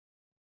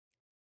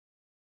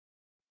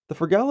The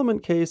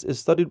Frigaliment case is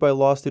studied by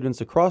law students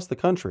across the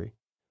country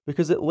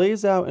because it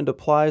lays out and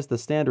applies the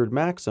standard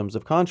maxims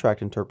of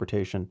contract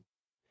interpretation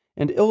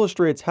and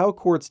illustrates how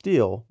courts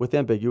deal with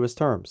ambiguous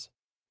terms.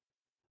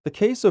 The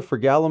case of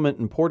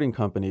Frigaliment Importing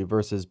Company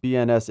versus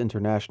B.N.S.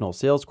 International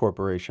Sales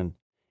Corporation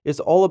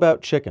is all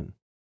about chicken.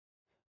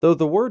 Though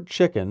the word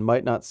chicken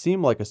might not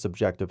seem like a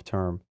subjective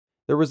term,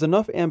 there was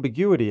enough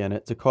ambiguity in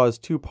it to cause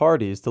two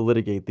parties to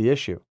litigate the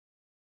issue.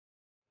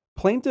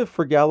 Plaintiff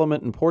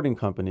Frigaliment Importing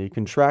Company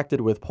contracted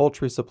with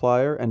poultry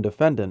supplier and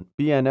defendant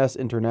B.N.S.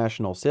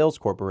 International Sales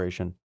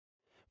Corporation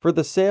for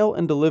the sale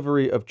and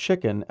delivery of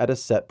chicken at a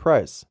set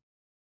price.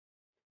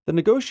 The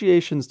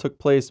negotiations took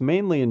place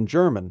mainly in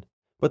German,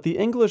 but the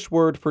English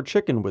word for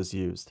chicken was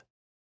used.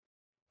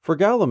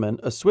 Frigaliment,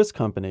 a Swiss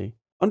company,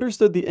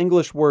 understood the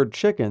English word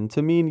chicken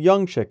to mean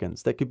young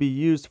chickens that could be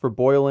used for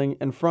boiling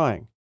and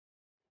frying.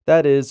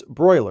 That is,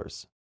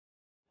 broilers,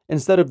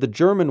 instead of the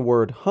German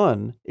word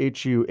huhn,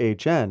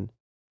 H-U-H-N,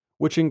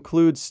 which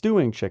includes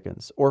stewing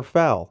chickens, or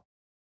fowl.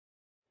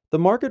 The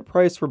market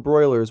price for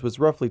broilers was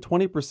roughly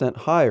 20%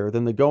 higher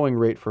than the going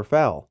rate for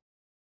fowl.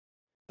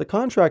 The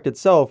contract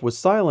itself was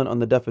silent on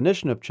the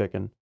definition of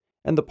chicken,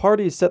 and the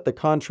parties set the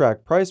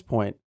contract price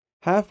point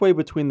halfway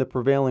between the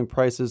prevailing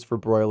prices for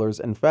broilers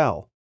and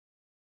fowl.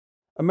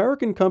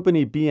 American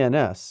company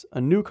B.N.S., a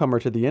newcomer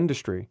to the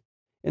industry,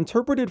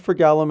 interpreted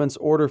Frigaliment's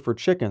order for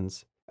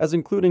chickens as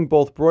including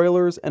both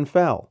broilers and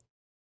fowl,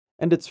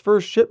 and its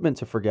first shipment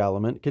to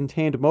Frigaliment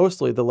contained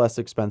mostly the less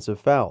expensive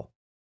fowl.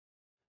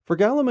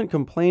 Frigaliment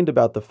complained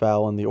about the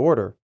fowl in the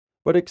order,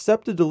 but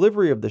accepted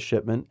delivery of the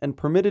shipment and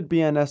permitted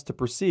B.N.S. to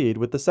proceed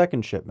with the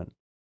second shipment.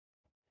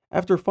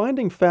 After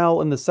finding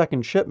foul in the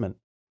second shipment,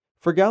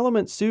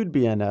 Frigaliment sued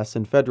B.N.S.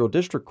 in federal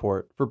district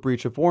court for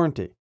breach of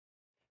warranty,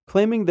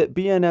 claiming that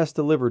B.N.S.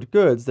 delivered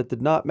goods that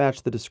did not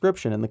match the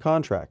description in the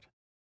contract.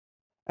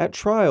 At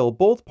trial,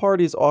 both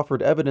parties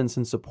offered evidence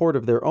in support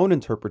of their own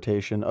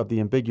interpretation of the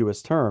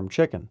ambiguous term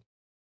chicken.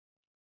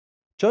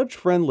 Judge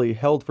Friendly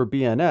held for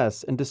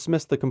B.N.S. and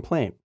dismissed the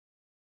complaint.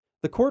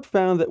 The court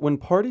found that when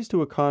parties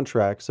to a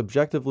contract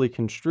subjectively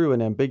construe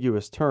an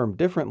ambiguous term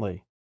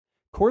differently,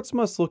 courts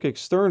must look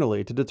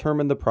externally to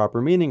determine the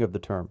proper meaning of the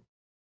term.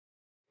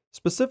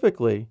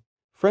 Specifically,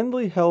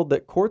 Friendly held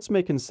that courts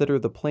may consider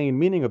the plain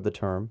meaning of the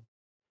term,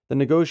 the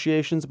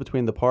negotiations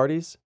between the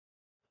parties,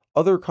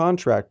 other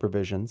contract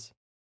provisions,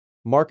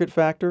 market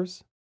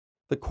factors,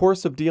 the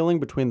course of dealing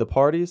between the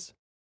parties,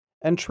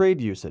 and trade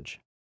usage.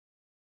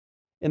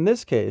 In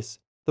this case,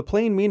 the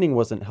plain meaning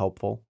wasn't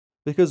helpful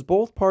because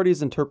both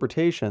parties'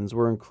 interpretations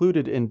were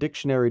included in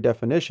dictionary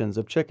definitions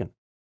of chicken.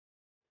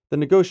 The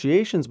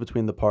negotiations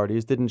between the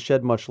parties didn't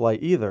shed much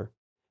light either,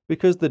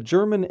 because the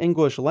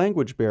German-English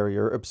language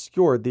barrier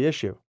obscured the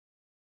issue.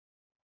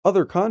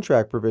 Other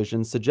contract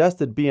provisions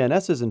suggested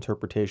B.N.S.'s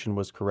interpretation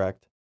was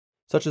correct,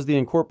 such as the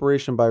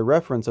incorporation by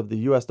reference of the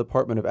U.S.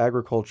 Department of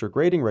Agriculture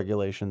grading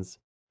regulations,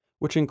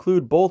 which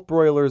include both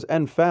broilers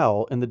and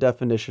fowl in the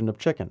definition of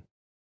chicken.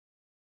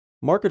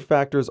 Market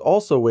factors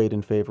also weighed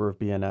in favor of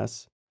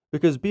B.N.S.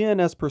 because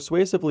B.N.S.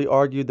 persuasively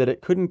argued that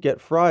it couldn't get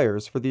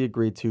fryers for the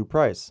agreed-to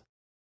price.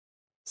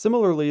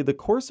 Similarly, the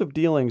course of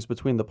dealings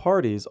between the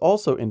parties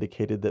also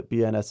indicated that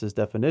B.N.S.'s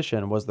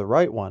definition was the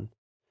right one,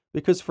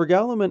 because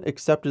Frigaliment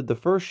accepted the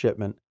first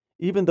shipment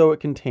even though it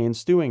contained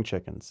stewing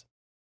chickens.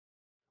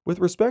 With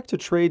respect to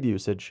trade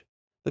usage,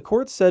 the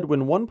court said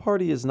when one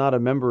party is not a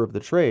member of the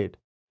trade,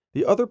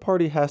 the other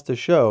party has to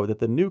show that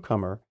the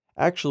newcomer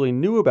actually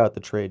knew about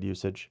the trade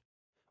usage,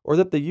 or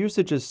that the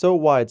usage is so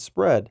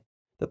widespread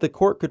that the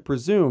court could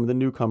presume the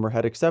newcomer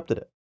had accepted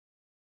it.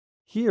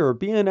 Here,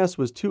 B.N.S.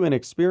 was too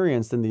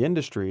inexperienced in the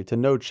industry to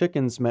know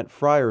chickens meant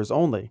fryers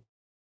only,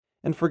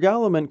 and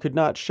Frigaliment could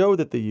not show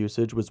that the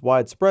usage was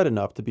widespread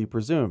enough to be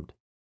presumed.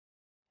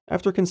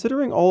 After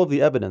considering all of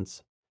the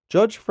evidence,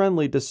 Judge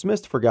Friendly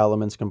dismissed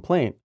Frigaliment's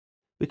complaint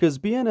because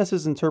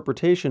B.N.S.'s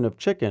interpretation of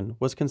chicken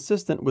was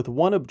consistent with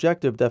one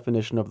objective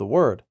definition of the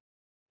word,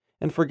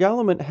 and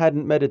Frigaliment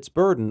hadn't met its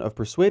burden of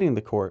persuading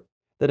the court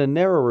that a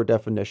narrower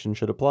definition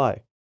should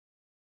apply.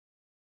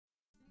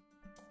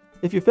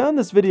 If you found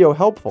this video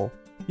helpful,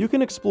 you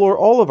can explore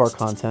all of our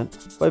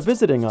content by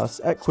visiting us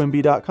at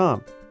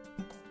Quimbee.com.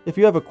 If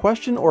you have a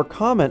question or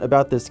comment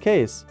about this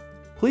case,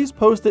 please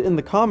post it in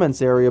the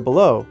comments area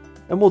below,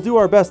 and we'll do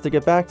our best to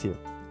get back to you.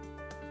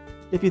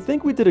 If you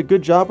think we did a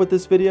good job with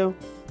this video,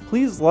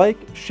 please like,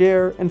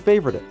 share, and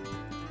favorite it.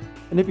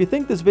 And if you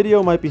think this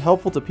video might be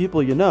helpful to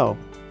people you know,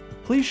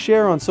 please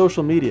share on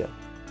social media,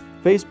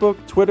 Facebook,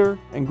 Twitter,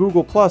 and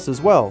Google+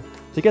 as well,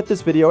 to get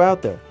this video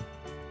out there.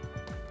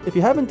 If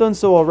you haven't done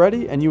so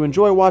already and you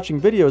enjoy watching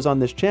videos on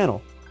this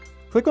channel,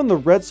 click on the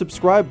red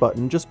subscribe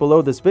button just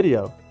below this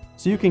video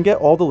so you can get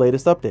all the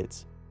latest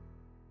updates.